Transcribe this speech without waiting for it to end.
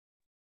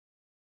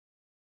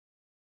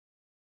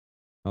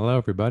Hello,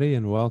 everybody,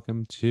 and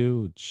welcome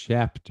to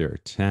Chapter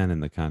 10 in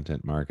the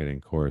Content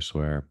Marketing course,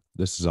 where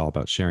this is all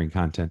about sharing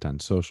content on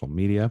social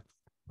media.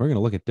 We're going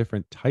to look at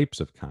different types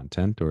of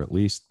content, or at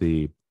least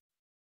the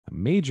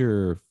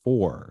major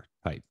four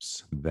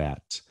types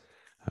that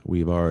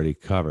we've already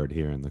covered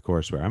here in the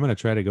courseware. I'm going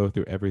to try to go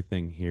through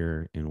everything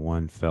here in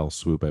one fell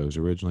swoop. I was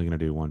originally going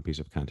to do one piece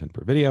of content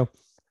per video,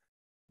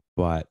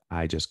 but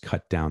I just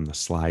cut down the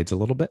slides a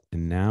little bit.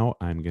 And now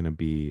I'm going to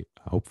be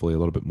hopefully a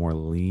little bit more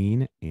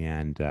lean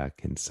and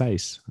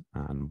concise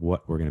on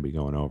what we're going to be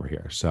going over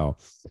here. So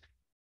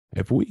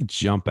if we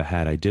jump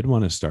ahead, I did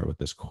want to start with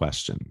this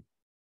question.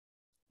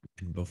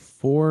 And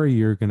before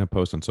you're going to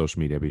post on social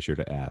media, be sure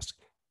to ask,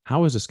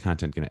 how is this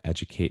content going to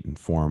educate,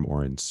 inform,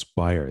 or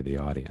inspire the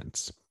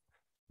audience?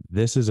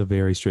 This is a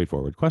very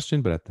straightforward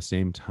question, but at the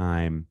same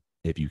time,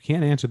 if you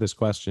can't answer this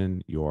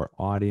question, your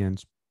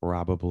audience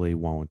probably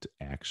won't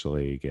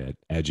actually get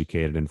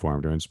educated,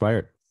 informed, or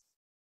inspired.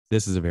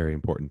 This is a very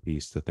important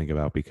piece to think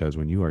about because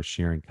when you are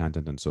sharing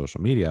content on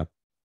social media,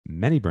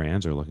 many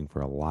brands are looking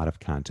for a lot of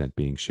content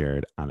being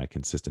shared on a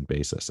consistent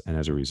basis. And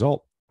as a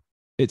result,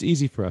 it's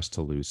easy for us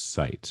to lose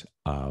sight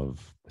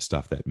of the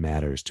stuff that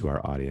matters to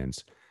our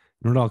audience.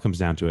 And when it all comes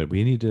down to it,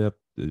 we need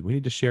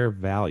to share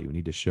value. We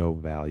need to show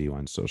value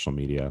on social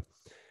media.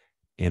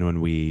 And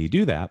when we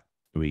do that,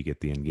 we get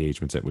the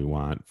engagements that we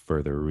want,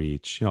 further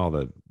reach, all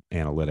the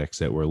analytics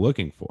that we're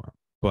looking for.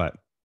 But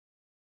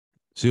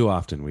too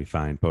often we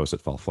find posts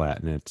that fall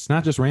flat, and it's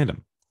not just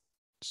random.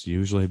 It's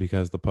usually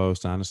because the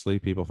post, honestly,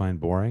 people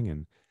find boring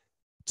and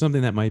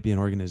something that might be an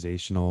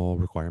organizational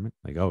requirement,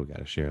 like, oh, we got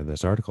to share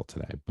this article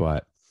today.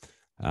 But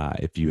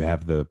if you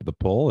have the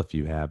pull, if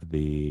you have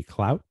the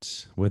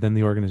clout within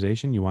the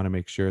organization, you want to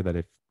make sure that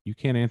if you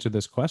can't answer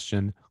this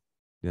question,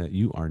 that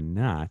you are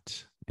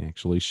not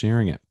actually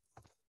sharing it.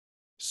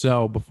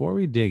 So before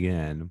we dig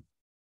in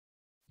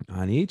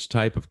on each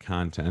type of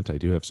content, I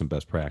do have some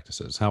best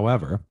practices.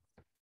 However,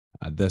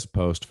 this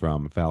post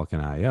from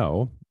Falcon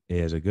IO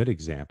is a good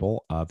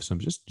example of some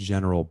just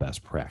general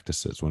best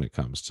practices when it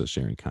comes to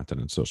sharing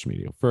content on social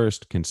media.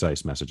 First,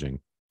 concise messaging.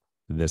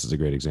 This is a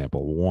great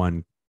example.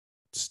 One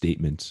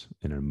statement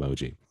in an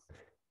emoji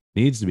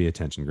needs to be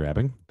attention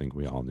grabbing. I think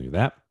we all knew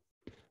that.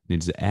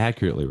 Needs to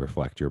accurately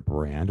reflect your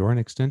brand or an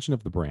extension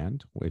of the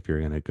brand. If you're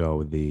going to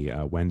go the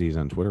Wendy's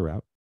on Twitter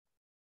route,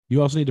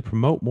 you also need to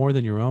promote more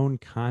than your own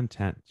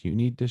content. You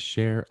need to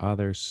share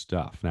other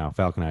stuff. Now,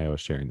 Falcon IO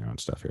is sharing their own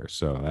stuff here,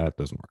 so that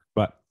doesn't work.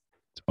 But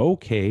it's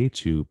okay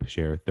to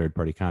share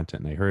third-party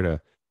content. And I heard a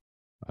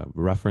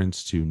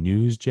reference to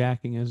news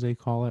jacking, as they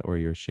call it, where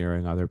you're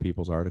sharing other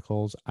people's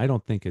articles. I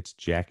don't think it's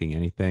jacking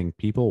anything.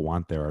 People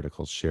want their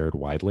articles shared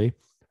widely.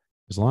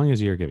 As long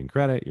as you're giving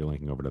credit, you're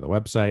linking over to the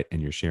website, and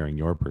you're sharing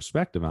your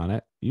perspective on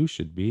it, you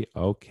should be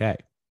okay.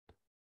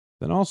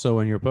 Then also,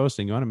 when you're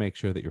posting, you want to make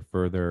sure that you're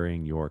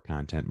furthering your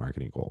content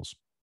marketing goals.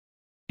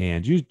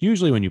 And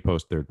usually, when you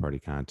post third party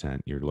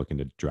content, you're looking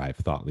to drive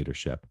thought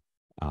leadership,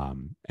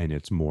 and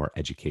it's more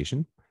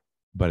education.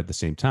 But at the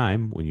same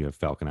time, when you have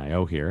Falcon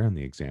IO here and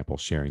the example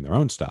sharing their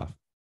own stuff,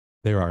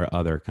 there are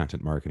other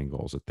content marketing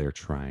goals that they're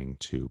trying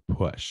to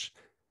push.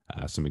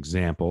 Some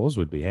examples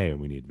would be, hey,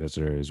 we need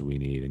visitors, we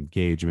need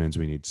engagements,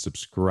 we need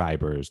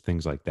subscribers,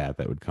 things like that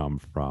that would come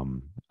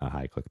from a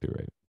high click through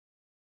rate.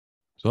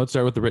 So let's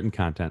start with the written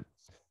content.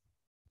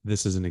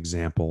 This is an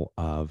example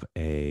of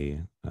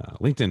a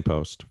LinkedIn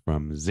post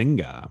from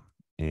Zynga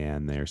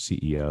and their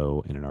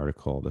CEO in an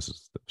article. This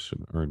is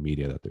some earned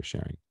media that they're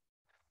sharing.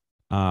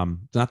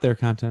 It's not their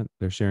content.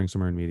 They're sharing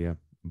some earned media,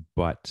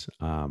 but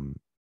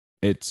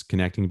it's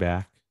connecting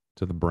back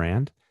to the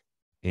brand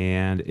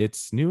and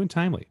it's new and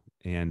timely.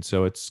 And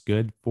so it's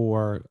good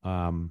for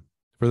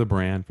the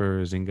brand,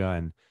 for Zynga.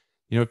 And,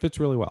 it fits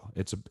really well.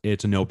 It's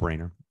a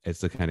no-brainer. It's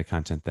the kind of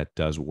content that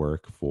does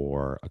work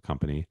for a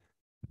company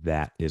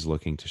that is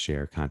looking to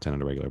share content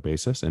on a regular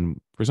basis.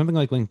 And for something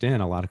like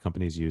LinkedIn, a lot of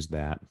companies use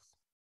that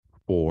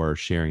for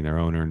sharing their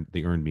own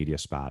the earned media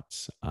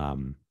spots,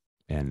 and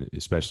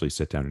especially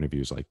sit down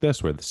interviews like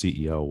this, where the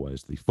CEO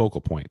was the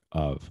focal point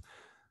of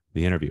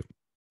the interview.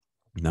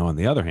 Now, on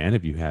the other hand,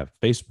 if you have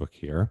Facebook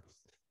here,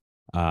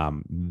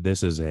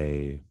 this is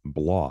a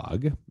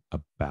blog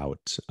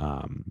about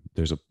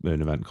there's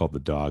an event called the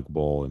Dog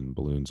Bowl and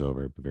balloons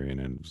over Bavarian,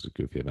 and it was a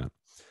goofy event.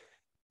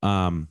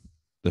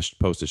 The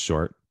post is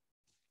short,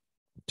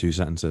 2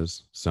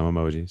 sentences, some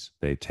emojis.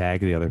 They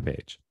tag the other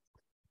page.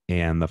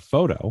 And the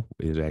photo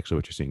is actually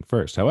what you're seeing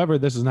first. However,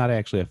 this is not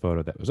actually a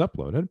photo that was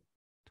uploaded.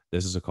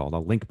 This is called a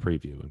link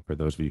preview. And for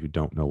those of you who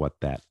don't know what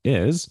that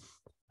is,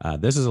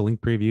 this is a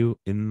link preview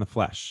in the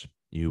flesh.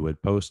 You would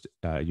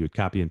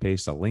copy and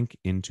paste a link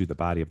into the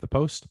body of the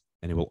post,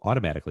 and it will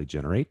automatically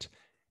generate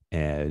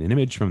an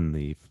image from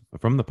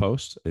the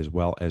post, as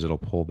well as it'll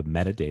pull the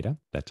metadata,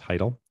 that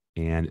title,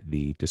 and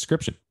the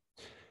description.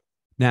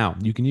 Now,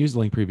 you can use the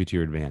link preview to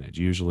your advantage.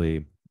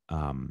 Usually,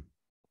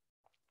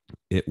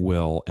 it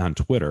will, on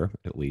Twitter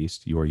at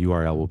least, your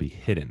URL will be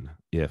hidden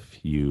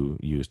if you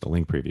use the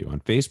link preview. On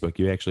Facebook,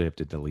 you actually have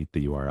to delete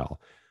the URL.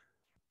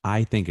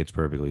 I think it's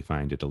perfectly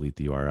fine to delete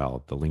the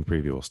URL. The link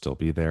preview will still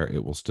be there.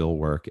 It will still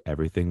work.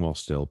 Everything will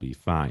still be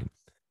fine.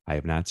 I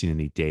have not seen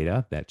any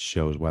data that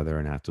shows whether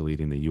or not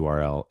deleting the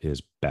URL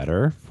is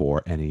better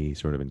for any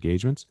sort of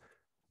engagements,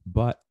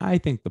 but I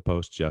think the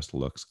post just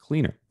looks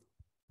cleaner.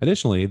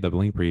 Additionally, the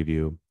link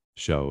preview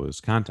shows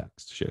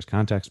context, shares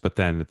context, but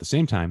then at the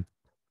same time,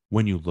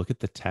 when you look at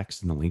the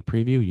text in the link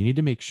preview, you need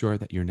to make sure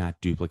that you're not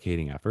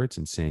duplicating efforts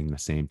and saying the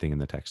same thing in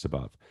the text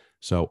above.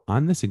 So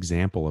on this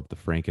example of the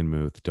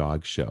Frankenmuth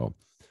dog show,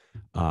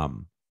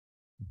 um,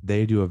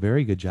 they do a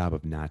very good job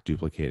of not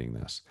duplicating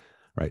this,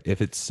 right?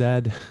 If it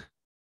said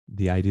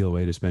the ideal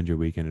way to spend your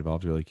weekend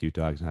involves really cute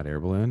dogs, not air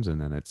balloons, and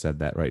then it said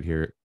that right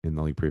here in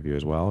the link preview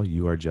as well,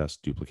 you are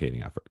just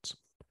duplicating efforts.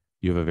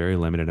 You have a very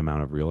limited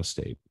amount of real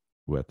estate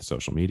with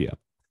social media.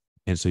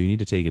 And so you need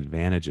to take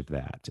advantage of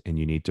that and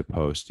you need to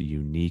post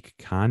unique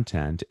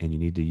content and you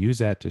need to use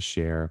that to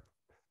share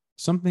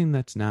something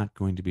that's not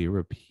going to be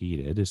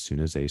repeated as soon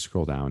as they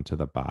scroll down to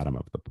the bottom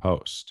of the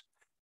post.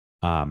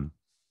 Um,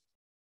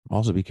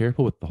 Also, be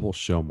careful with the whole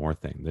show more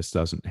thing. This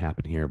doesn't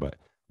happen here, but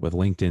with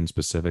LinkedIn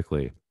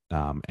specifically,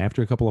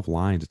 after a couple of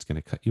lines, it's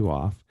going to cut you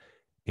off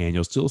and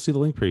you'll still see the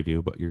link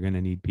preview, but you're going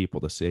to need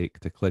people to say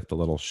to click the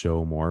little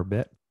show more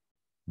bit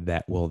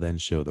that will then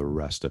show the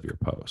rest of your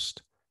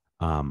post.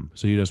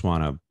 So you just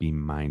want to be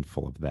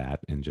mindful of that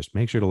and just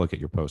make sure to look at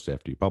your post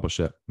after you publish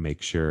it.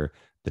 Make sure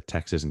the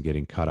text isn't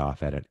getting cut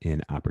off at an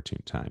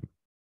inopportune time.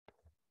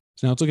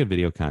 So now let's look at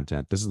video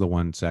content. This is the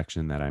one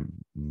section that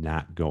I'm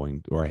not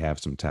going, or I have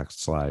some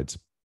text slides.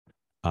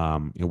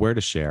 Where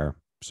to share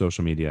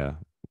social media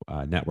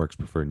networks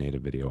prefer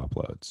native video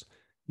uploads.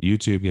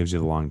 YouTube gives you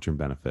the long-term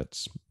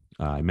benefits.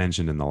 I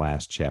mentioned in the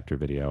last chapter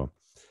video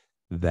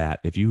that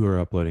if you are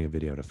uploading a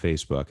video to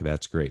Facebook,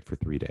 that's great for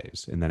 3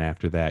 days. And then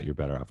after that, you're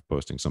better off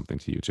posting something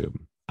to YouTube.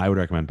 I would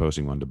recommend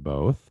posting one to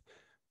both.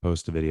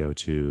 Post a video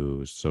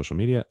to social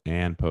media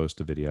and post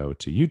a video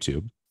to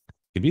YouTube.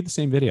 It can be the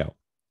same video,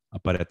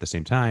 but at the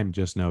same time,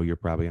 just know you're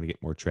probably going to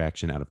get more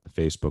traction out of the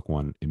Facebook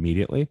one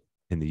immediately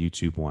and the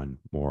YouTube one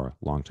more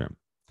long term.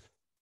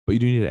 But you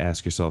do need to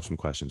ask yourself some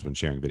questions when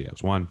sharing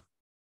videos. One,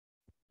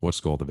 what's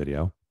the goal of the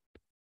video?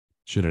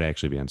 Should it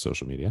actually be on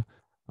social media?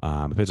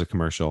 If it's a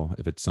commercial,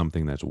 if it's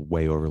something that's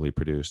way overly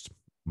produced,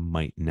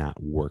 might not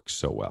work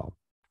so well.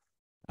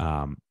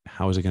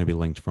 How is it going to be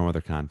linked from other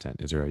content?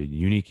 Is there a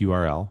unique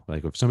URL?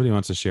 Like if somebody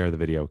wants to share the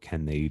video,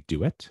 can they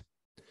do it?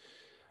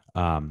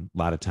 A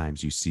lot of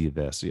times you see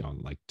this,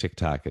 like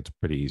TikTok, it's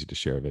pretty easy to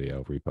share a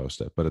video, repost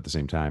it. But at the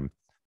same time,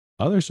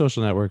 other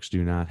social networks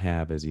do not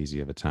have as easy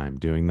of a time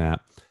doing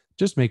that.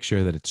 Just make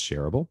sure that it's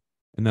shareable.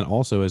 And then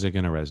also, is it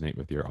going to resonate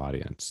with your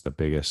audience? The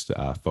biggest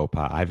faux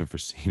pas I've ever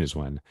seen is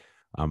when,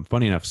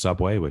 funny enough,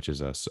 Subway, which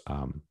is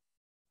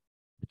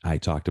I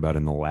talked about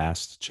in the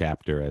last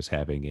chapter as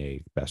having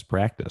a best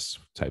practice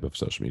type of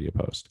social media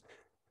post.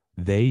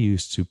 They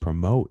used to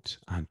promote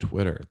on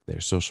Twitter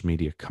their social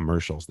media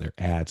commercials, their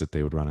ads that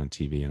they would run on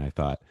TV. And I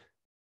thought,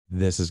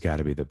 this has got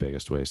to be the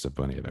biggest waste of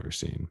money I've ever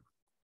seen.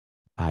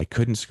 I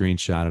couldn't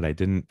screenshot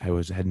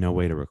it. Had no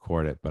way to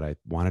record it, but I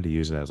wanted to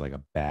use it as like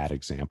a bad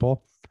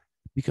example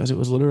because it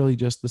was literally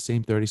just the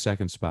same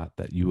 30-second spot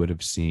that you would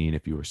have seen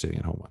if you were sitting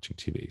at home watching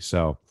TV.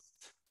 So,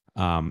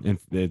 and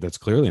that's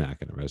clearly not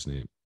going to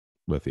resonate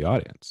with the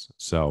audience.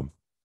 So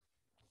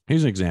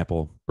here's an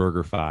example,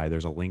 BurgerFi.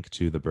 There's a link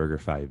to the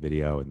BurgerFi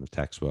video in the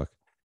textbook.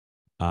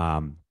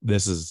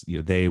 This is,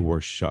 they were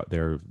shot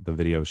there. The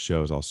video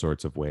shows all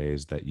sorts of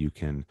ways that you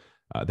can,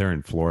 they're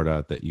in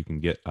Florida, that you can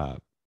get,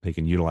 they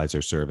can utilize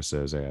their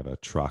services. They have a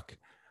truck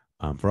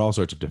for all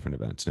sorts of different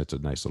events. And it's a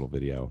nice little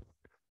video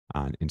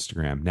on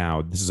Instagram.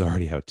 Now, this is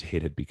already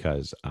outdated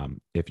because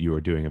if you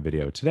were doing a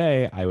video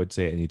today, I would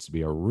say it needs to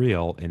be a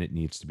reel and it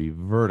needs to be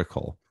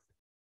vertical.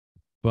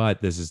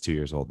 But this is 2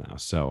 years old now.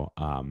 So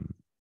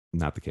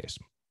not the case.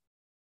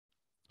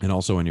 And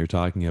also when you're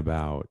talking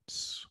about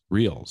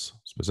reels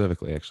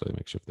specifically, actually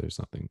make sure if there's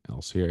something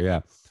else here.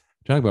 Yeah.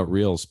 Talking about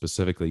reels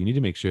specifically, you need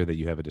to make sure that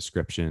you have a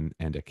description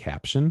and a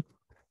caption.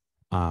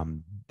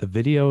 The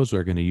videos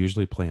are going to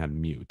usually play on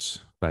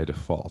mute by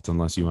default,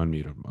 unless you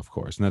unmute them, of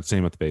course. And that's the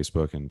same with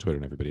Facebook and Twitter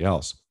and everybody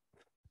else.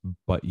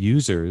 But you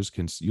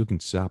can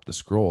stop the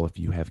scroll if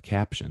you have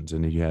captions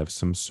and if you have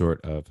some sort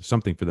of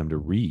something for them to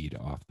read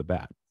off the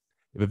bat.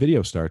 If a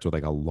video starts with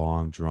like a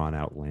long drawn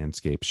out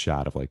landscape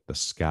shot of like the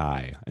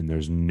sky and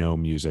there's no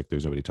music,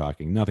 there's nobody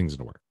talking, nothing's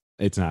going to work.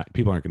 It's not,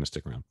 people aren't going to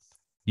stick around.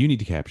 You need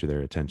to capture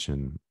their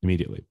attention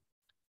immediately.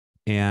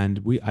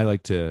 And I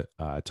like to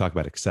talk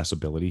about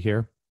accessibility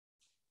here,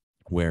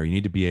 where you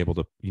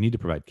need to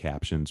provide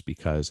captions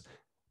because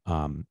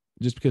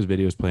just because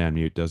videos play on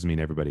mute doesn't mean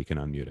everybody can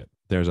unmute it.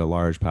 There's a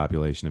large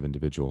population of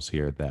individuals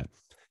here that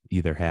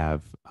either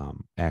have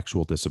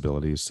actual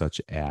disabilities such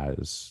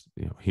as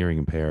hearing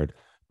impaired,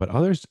 but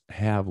others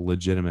have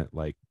legitimate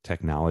like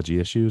technology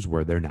issues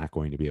where they're not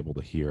going to be able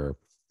to hear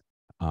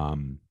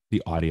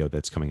the audio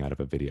that's coming out of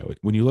a video.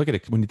 When you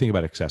think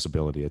about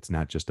accessibility, it's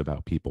not just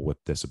about people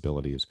with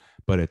disabilities,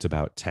 but it's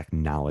about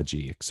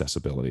technology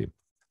accessibility.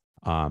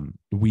 A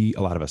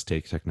lot of us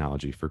take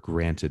technology for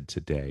granted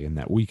today, and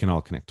that we can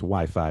all connect to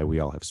Wi-Fi. We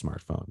all have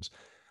smartphones,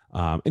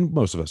 and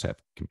most of us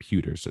have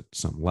computers at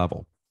some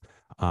level.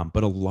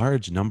 But a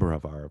large number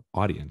of our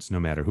audience, no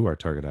matter who our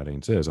target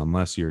audience is,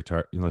 unless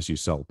you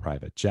sell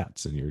private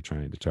jets and you're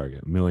trying to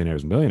target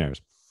millionaires and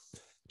billionaires,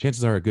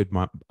 chances are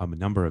a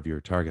number of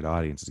your target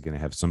audience is going to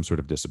have some sort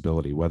of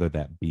disability, whether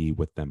that be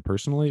with them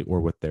personally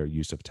or with their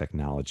use of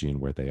technology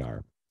and where they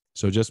are.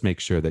 So just make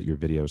sure that your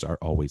videos are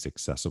always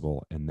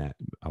accessible, and that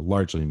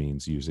largely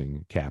means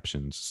using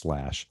captions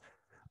slash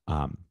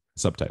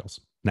subtitles.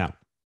 Now,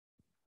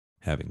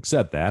 having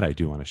said that, I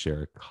do want to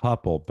share a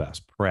couple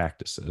best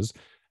practices.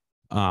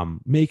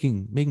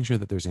 Making sure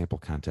that there's ample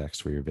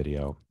context for your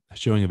video.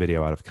 Showing a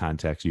video out of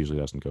context usually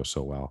doesn't go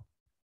so well.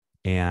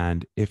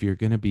 And if you're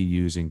going to be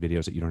using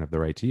videos that you don't have the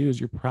right to use,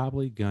 you're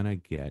probably going to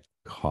get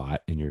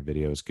caught, and your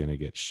video is going to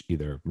get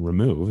either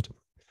removed,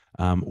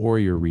 or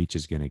your reach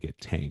is going to get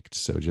tanked.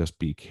 So just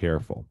be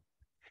careful.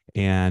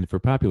 And for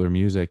popular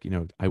music,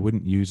 I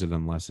wouldn't use it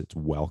unless it's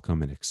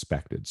welcome and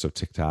expected. So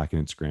TikTok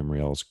and Instagram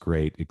Reels,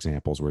 great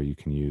examples where you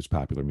can use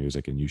popular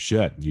music, and you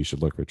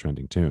should look for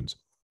trending tunes.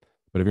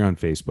 But if you're on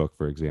Facebook,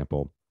 for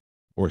example,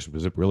 or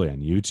really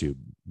on YouTube,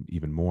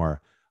 even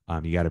more,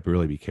 you got to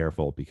really be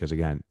careful, because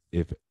again,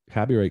 if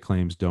copyright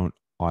claims don't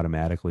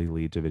automatically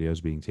lead to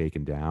videos being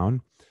taken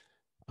down,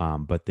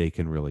 but they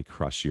can really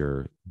crush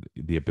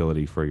the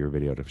ability for your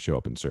video to show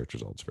up in search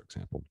results, for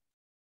example.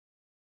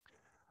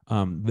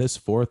 This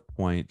fourth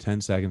point,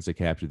 10 seconds to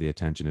capture the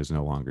attention, is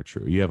no longer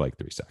true. You have like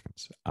 3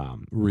 seconds.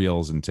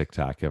 Reels and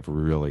TikTok have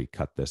really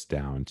cut this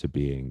down to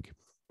being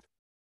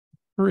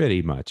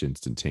pretty much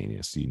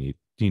instantaneous. You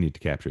need to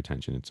capture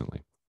attention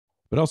instantly.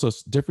 But also,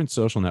 different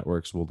social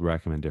networks will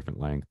recommend different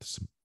lengths.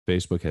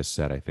 Facebook has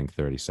said, I think,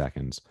 30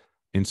 seconds.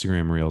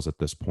 Instagram Reels at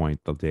this point,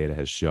 the data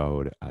has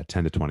showed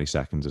 10 to 20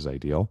 seconds is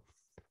ideal.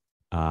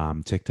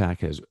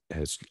 TikTok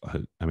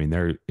I mean,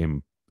 they're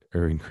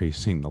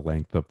increasing the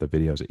length of the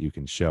videos that you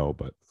can show.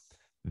 But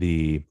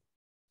the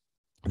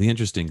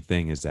interesting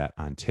thing is that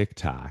on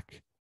TikTok,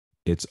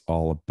 it's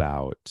all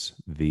about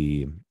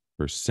the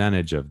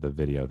percentage of the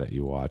video that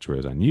you watch,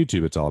 whereas on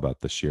YouTube, it's all about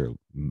the sheer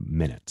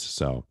minutes.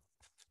 So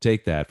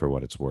take that for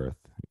what it's worth.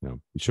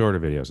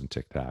 Shorter videos on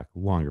TikTok,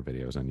 longer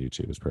videos on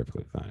YouTube is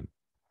perfectly fine.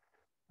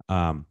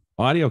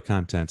 Audio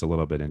content's a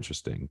little bit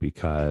interesting,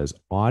 because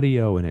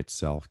audio in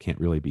itself can't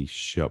really be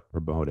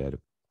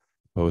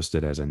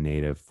posted as a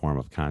native form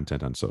of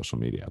content on social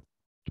media.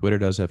 Twitter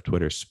does have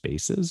Twitter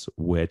Spaces,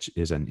 which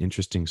is an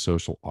interesting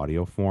social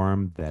audio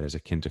form that is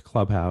akin to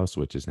Clubhouse,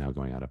 which is now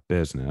going out of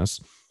business.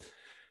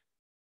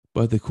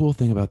 But the cool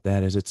thing about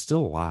that is it's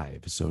still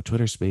live. So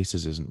Twitter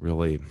Spaces isn't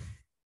really,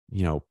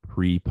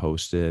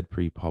 pre-published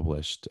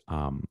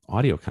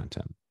audio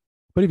content.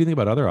 But if you think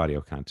about other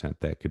audio content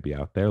that could be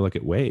out there, look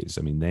at Waze.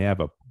 I mean, they have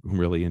a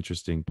really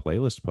interesting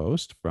playlist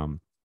post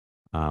from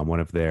one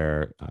of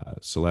their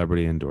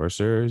celebrity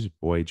endorsers,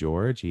 Boy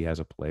George. He has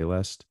a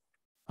playlist.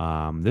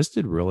 This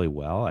did really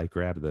well. I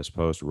grabbed this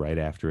post right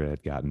after it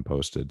had gotten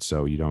posted,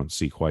 so you don't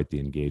see quite the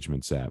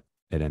engagements that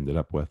it ended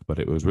up with, but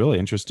it was really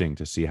interesting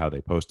to see how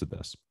they posted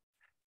this.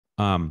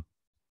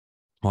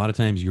 A lot of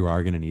times you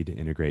are going to need to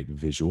integrate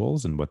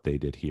visuals, and what they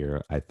did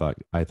here, I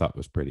thought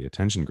was pretty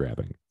attention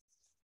grabbing.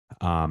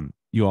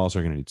 You also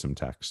are going to need some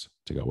text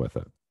to go with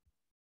it.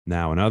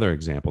 Now, another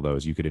example, though,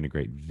 is you could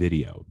integrate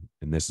video.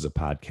 And this is a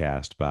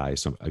podcast by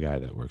a guy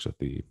that works through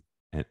the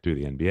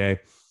NBA.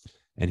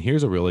 And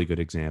here's a really good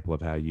example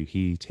of how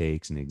he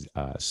takes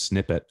a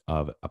snippet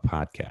of a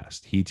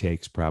podcast. He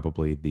takes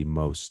probably the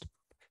most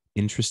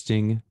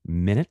interesting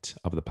minute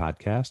of the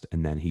podcast,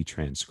 and then he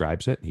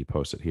transcribes it. He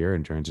posts it here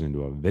and turns it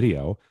into a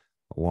video,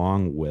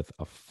 along with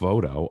a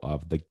photo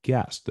of the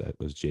guest. That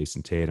was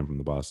Jason Tatum from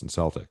the Boston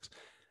Celtics.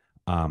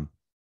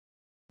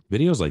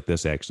 Videos like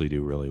this actually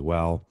do really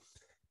well,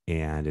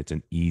 and it's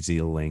an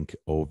easy link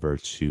over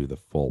to the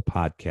full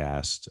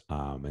podcast.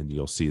 And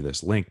you'll see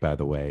this link, by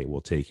the way,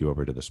 will take you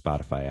over to the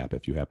Spotify app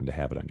if you happen to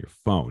have it on your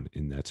phone,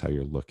 and that's how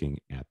you're looking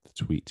at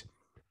the tweet.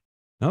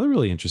 Another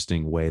really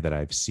interesting way that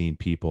I've seen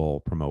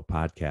people promote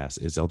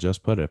podcasts is they'll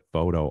just put a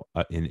photo,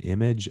 an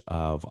image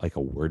of like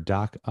a Word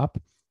doc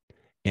up,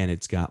 and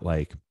it's got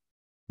like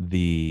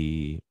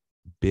the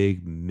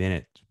big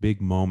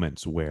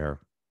moments where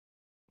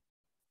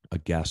a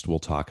guest will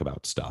talk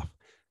about stuff.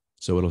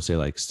 So it'll say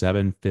like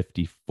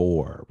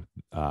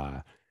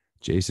 7:54.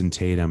 Jason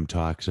Tatum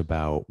talks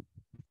about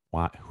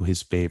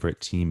his favorite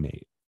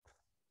teammate.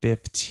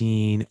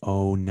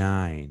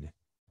 15:09.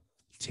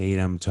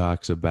 Tatum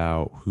talks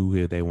about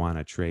who they want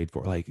to trade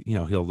for. Like,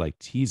 he'll like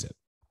tease it.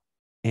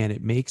 And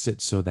it makes it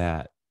so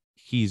that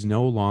he's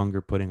no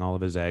longer putting all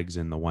of his eggs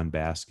in the one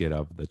basket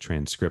of the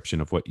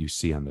transcription of what you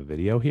see on the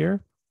video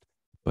here.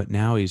 But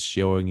now he's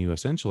showing you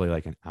essentially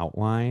like an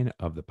outline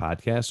of the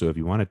podcast. So if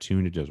you want to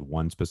tune to just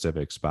one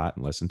specific spot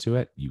and listen to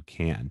it, you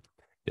can.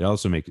 It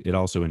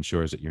also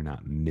ensures that you're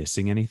not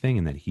missing anything,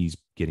 and that he's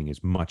getting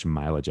as much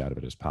mileage out of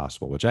it as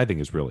possible, which I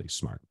think is really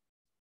smart.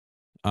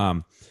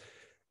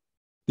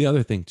 The The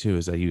other thing too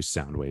is I use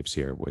sound waves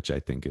here, which I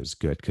think is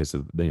good because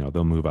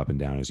they'll move up and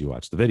down as you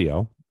watch the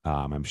video.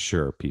 I'm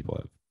sure people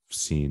have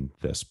seen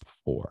this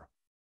before.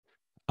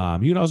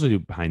 You can also do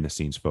behind the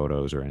scenes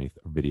photos or any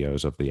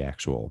videos of the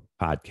actual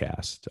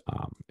podcast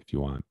if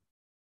you want.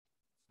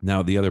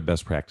 Now, the other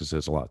best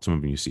practices, some of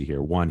them you see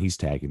here. One, he's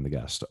tagging the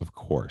guest, of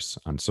course,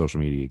 on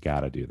social media. You got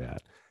to do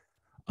that.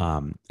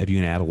 If you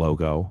can add a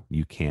logo,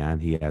 you can.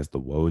 He has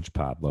the Woj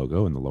Pod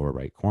logo in the lower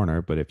right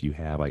corner. But if you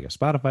have like a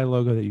Spotify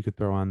logo that you could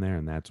throw on there,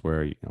 and that's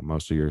where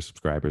most of your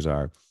subscribers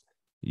are,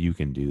 you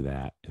can do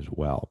that as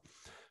well.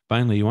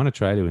 Finally, you want to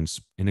try to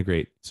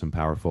integrate some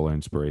powerful or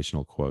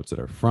inspirational quotes that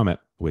are from it,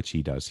 which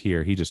he does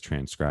here. He just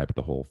transcribed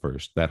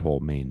that whole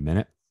main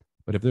minute.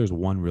 But if there's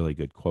one really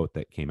good quote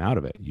that came out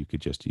of it, you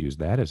could just use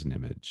that as an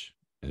image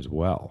as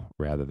well,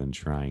 rather than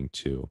trying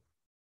to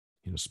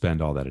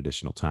spend all that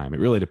additional time.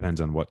 It really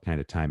depends on what kind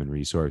of time and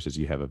resources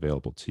you have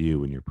available to you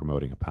when you're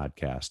promoting a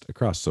podcast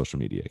across social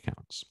media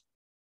accounts.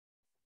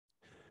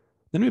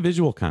 Then we have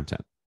visual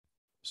content.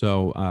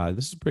 So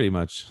this is pretty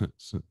much,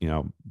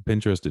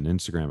 Pinterest and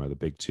Instagram are the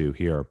big two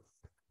here.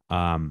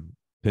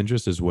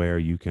 Pinterest is where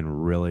you can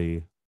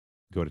really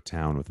go to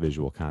town with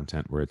visual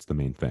content, where it's the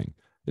main thing.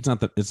 It's not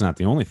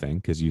the only thing,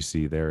 because you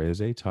see there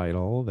is a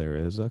title, there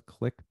is a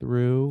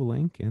click-through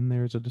link, and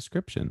there's a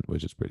description,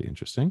 which is pretty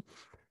interesting.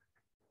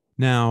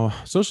 Now,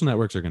 social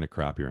networks are going to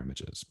crop your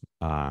images.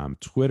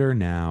 Twitter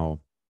now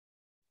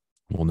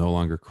will no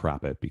longer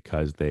crop it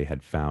because they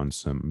had found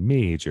some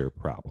major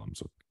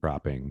problems with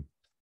cropping.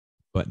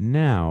 But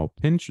now,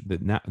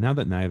 now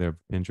that neither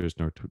Pinterest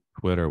nor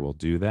Twitter will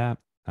do that,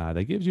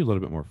 that gives you a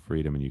little bit more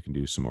freedom, and you can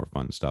do some more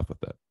fun stuff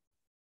with it.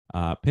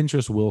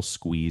 Pinterest will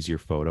squeeze your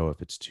photo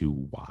if it's too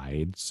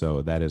wide,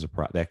 so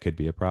that could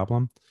be a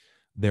problem.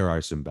 There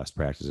are some best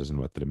practices in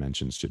what the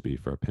dimensions should be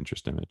for a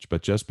Pinterest image,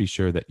 but just be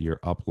sure that you're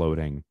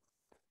uploading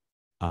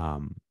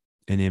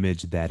an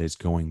image that is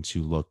going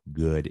to look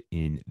good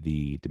in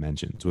the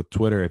dimensions. With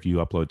Twitter, if you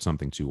upload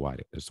something too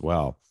wide as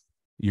well,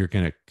 you're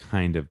going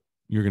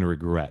to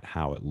regret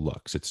how it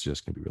looks. It's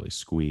just going to be really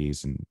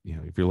squeezed. And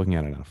if you're looking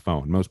at it on a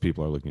phone, most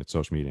people are looking at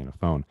social media on a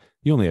phone.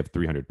 You only have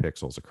 300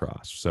 pixels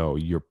across, so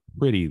you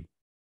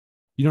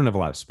don't have a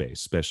lot of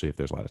space, especially if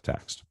there's a lot of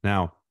text.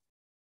 Now,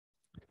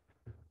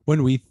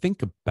 when we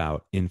think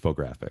about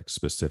infographics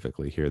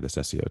specifically here, this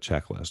SEO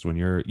checklist,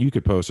 you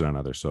could post it on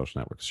other social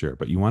networks, sure,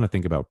 but you want to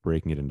think about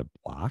breaking it into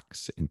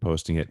blocks and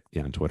posting it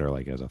on Twitter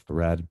like as a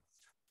thread.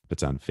 If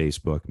it's on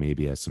Facebook,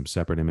 maybe as some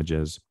separate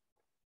images,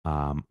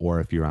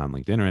 or if you're on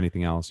LinkedIn or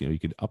anything else, you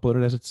could upload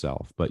it as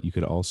itself, but you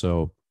could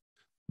also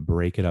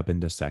break it up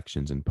into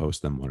sections and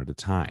post them one at a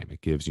time. It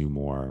gives you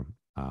more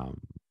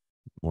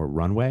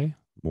runway,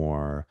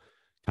 more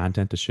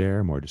content to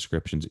share, more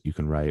descriptions that you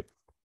can write.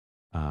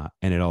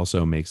 And it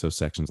also makes those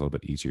sections a little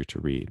bit easier to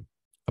read.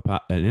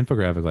 An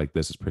infographic like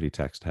this is pretty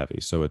text heavy,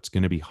 so it's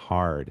going to be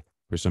hard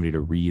for somebody to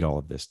read all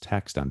of this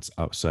text on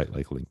a site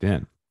like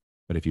LinkedIn.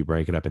 But if you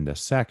break it up into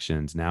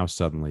sections, now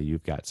suddenly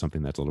you've got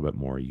something that's a little bit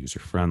more user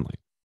friendly.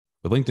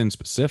 But LinkedIn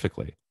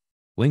specifically,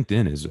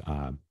 LinkedIn is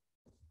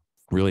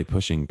really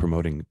pushing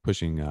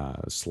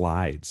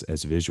slides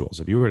as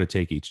visuals. If you were to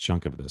take each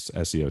chunk of this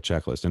SEO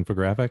checklist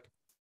infographic,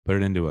 put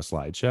it into a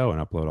slideshow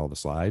and upload all the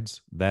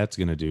slides, that's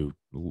going to do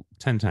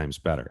 10 times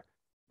better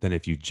than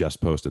if you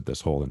just posted this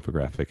whole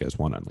infographic as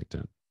one on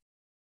LinkedIn.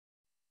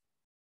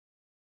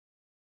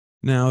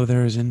 Now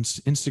there's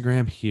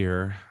Instagram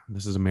here.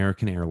 This is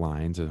American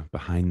Airlines,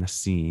 behind the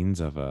scenes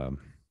of a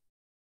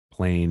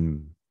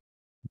plane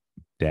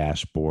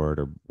dashboard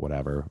or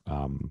whatever.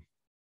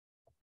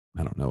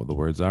 I don't know what the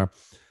words are.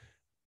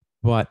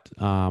 But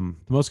the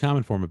most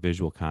common form of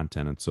visual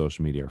content on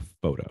social media are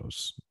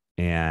photos.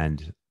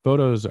 And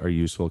photos are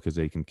useful because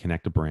they can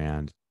connect a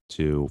brand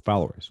to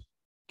followers.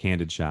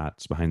 Candid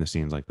shots, behind the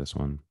scenes like this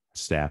one,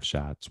 staff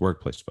shots,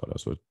 workplace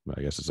photos, which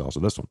I guess is also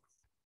this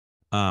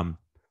one.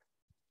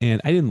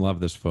 And I didn't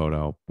love this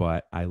photo,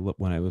 but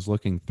when I was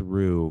looking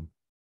through,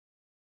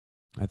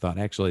 I thought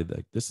actually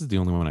this is the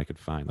only one I could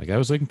find. Like I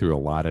was looking through a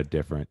lot of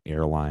different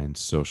airline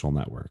social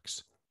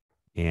networks.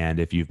 And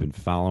if you've been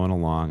following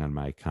along on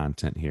my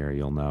content here,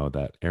 you'll know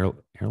that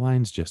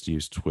airlines just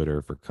use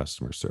Twitter for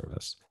customer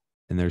service.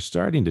 And they're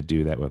starting to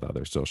do that with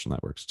other social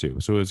networks too.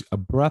 So it was a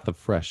breath of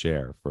fresh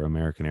air for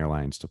American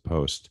Airlines to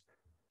post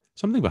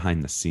something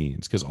behind the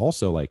scenes. Because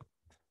also,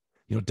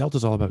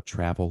 Delta's all about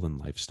travel and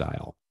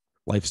lifestyle.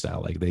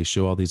 Like they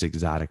show all these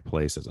exotic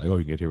places. Like, oh,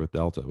 you can get here with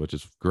Delta, which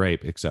is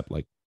great, except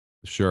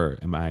sure,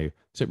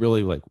 is it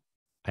really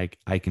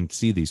I can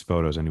see these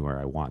photos anywhere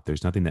I want.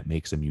 There's nothing that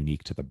makes them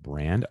unique to the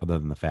brand other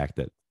than the fact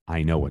that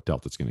I know what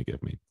Delta's going to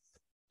give me.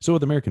 So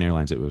with American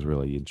Airlines, it was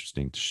really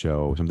interesting to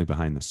show something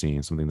behind the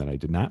scenes, something that I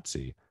did not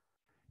see.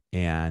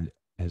 And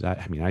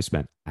I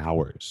spent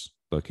hours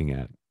looking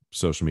at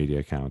social media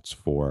accounts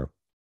for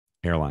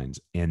airlines,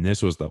 and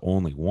this was the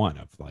only one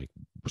of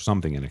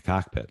something in a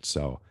cockpit.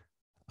 So,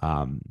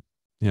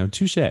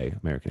 touche,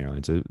 American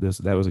Airlines.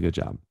 That was a good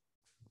job.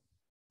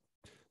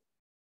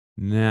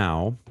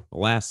 Now, the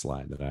last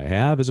slide that I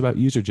have is about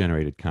user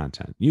generated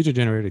content. User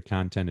generated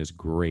content is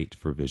great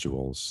for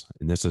visuals,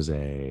 and this is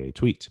a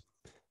tweet.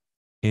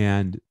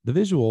 And the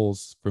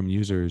visuals from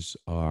users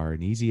are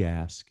an easy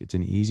ask. It's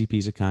an easy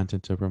piece of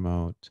content to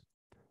promote.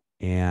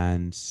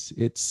 And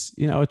it's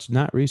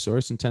not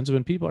resource intensive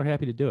and people are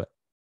happy to do it.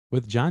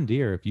 With John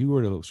Deere, if you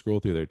were to scroll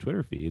through their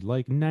Twitter feed,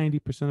 like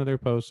 90% of their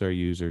posts are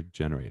user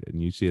generated.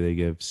 And you see they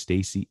give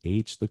Stacy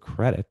H the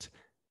credit.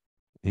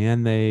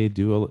 And they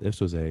do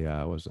this was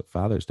a was it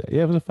Father's Day?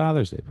 Yeah, it was a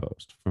Father's Day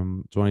post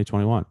from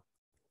 2021.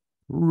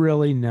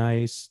 Really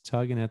nice,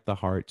 tugging at the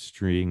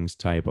heartstrings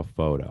type of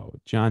photo.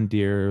 John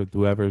Deere,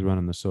 whoever's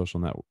running the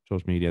social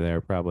media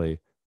there, probably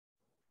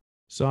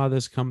saw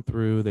this come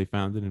through. They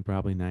found it in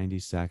probably 90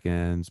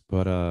 seconds,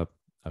 put a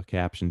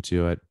caption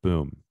to it.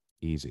 Boom,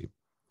 easy.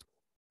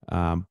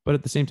 But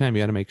at the same time,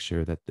 you got to make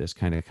sure that this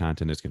kind of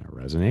content is going to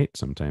resonate.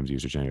 Sometimes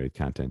user generated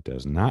content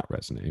does not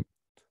resonate.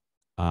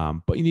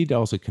 But you need to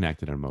also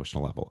connect at an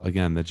emotional level.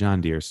 Again, the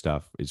John Deere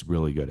stuff is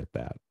really good at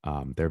that.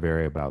 They're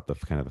very about the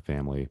kind of the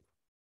family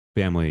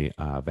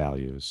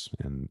values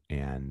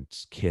and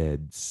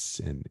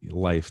kids and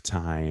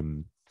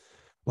lifetime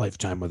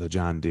with a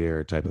John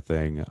Deere type of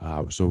thing.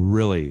 So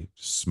really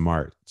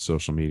smart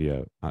social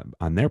media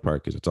on their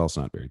part because it's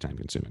also not very time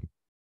consuming.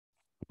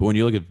 But when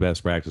you look at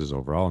best practices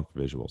overall and for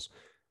visuals,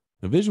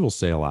 the visuals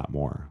say a lot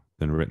more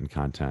than written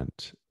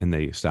content, and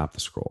they stop the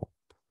scroll.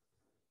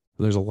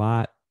 There's a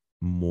lot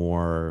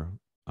more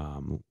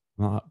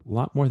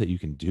lot more that you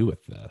can do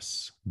with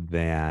this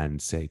than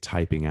say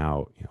typing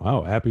out,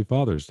 oh, happy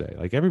Father's Day.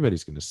 Like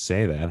everybody's going to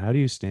say that. How do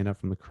you stand up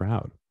from the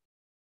crowd?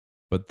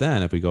 But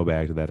then if we go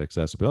back to that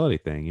accessibility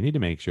thing, you need to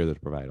make sure that to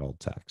provide alt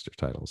text or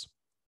titles.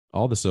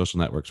 All the social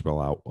networks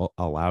will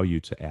allow you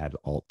to add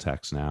alt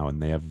text now,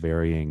 and they have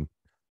varying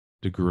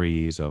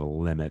degrees of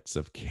limits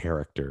of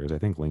characters. I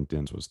think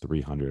LinkedIn's was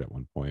 300 at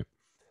one point.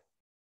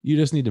 You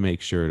just need to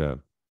make sure to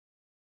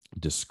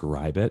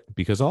describe it,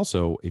 because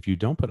also if you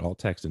don't put alt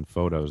text in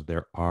photos,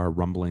 there are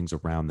rumblings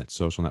around that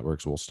social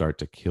networks will start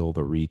to kill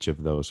the reach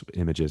of those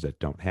images that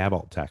don't have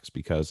alt text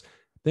because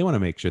they want to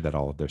make sure that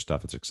all of their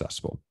stuff is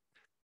accessible.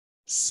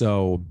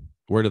 So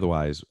word of the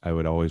wise, I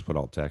would always put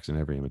alt text in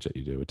every image that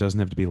you do. It doesn't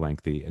have to be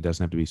lengthy, it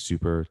doesn't have to be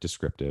super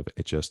descriptive.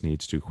 It just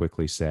needs to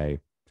quickly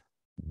say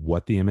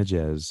what the image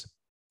is,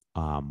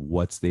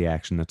 what's the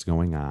action that's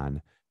going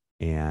on,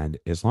 and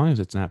as long as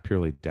it's not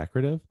purely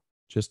decorative,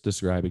 just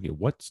describing it.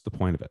 What's the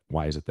point of it?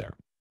 Why is it there?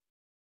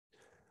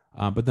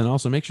 But then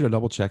also make sure to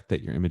double check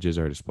that your images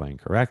are displaying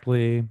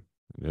correctly.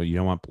 You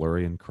don't want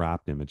blurry and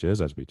cropped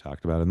images, as we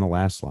talked about in the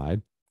last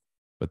slide.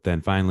 But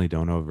then finally,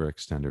 don't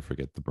overextend or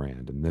forget the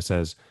brand. And this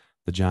has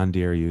the John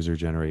Deere user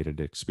generated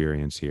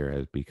experience here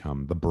has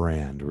become the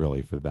brand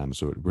really for them.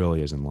 So it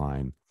really is in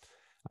line.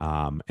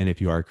 And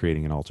if you are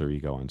creating an alter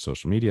ego on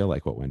social media,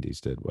 like what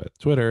Wendy's did with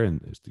Twitter,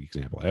 and is the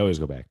example I always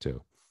go back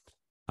to,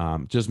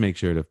 just make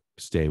sure to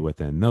stay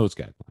within those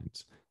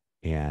guidelines.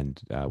 And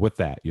with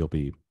that, you'll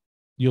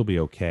be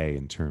okay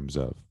in terms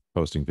of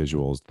posting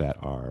visuals that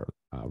are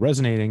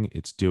resonating.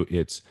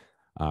 It's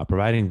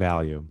providing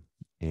value,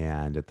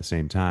 and at the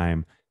same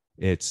time,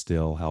 it's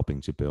still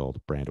helping to build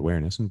brand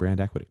awareness and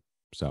brand equity.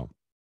 So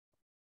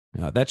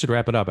that should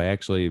wrap it up. I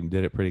actually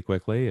did it pretty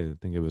quickly. I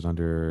think it was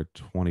under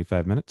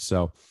 25 minutes.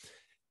 So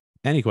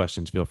any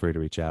questions, feel free to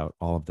reach out.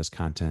 All of this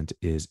content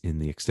is in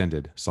the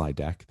extended slide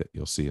deck that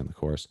you'll see in the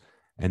course.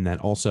 And then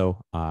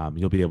also,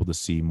 you'll be able to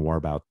see more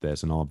about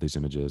this and all of these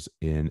images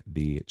in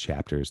the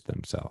chapters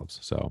themselves.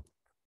 So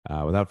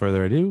without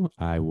further ado,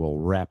 I will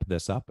wrap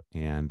this up,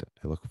 and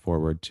I look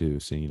forward to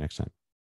seeing you next time.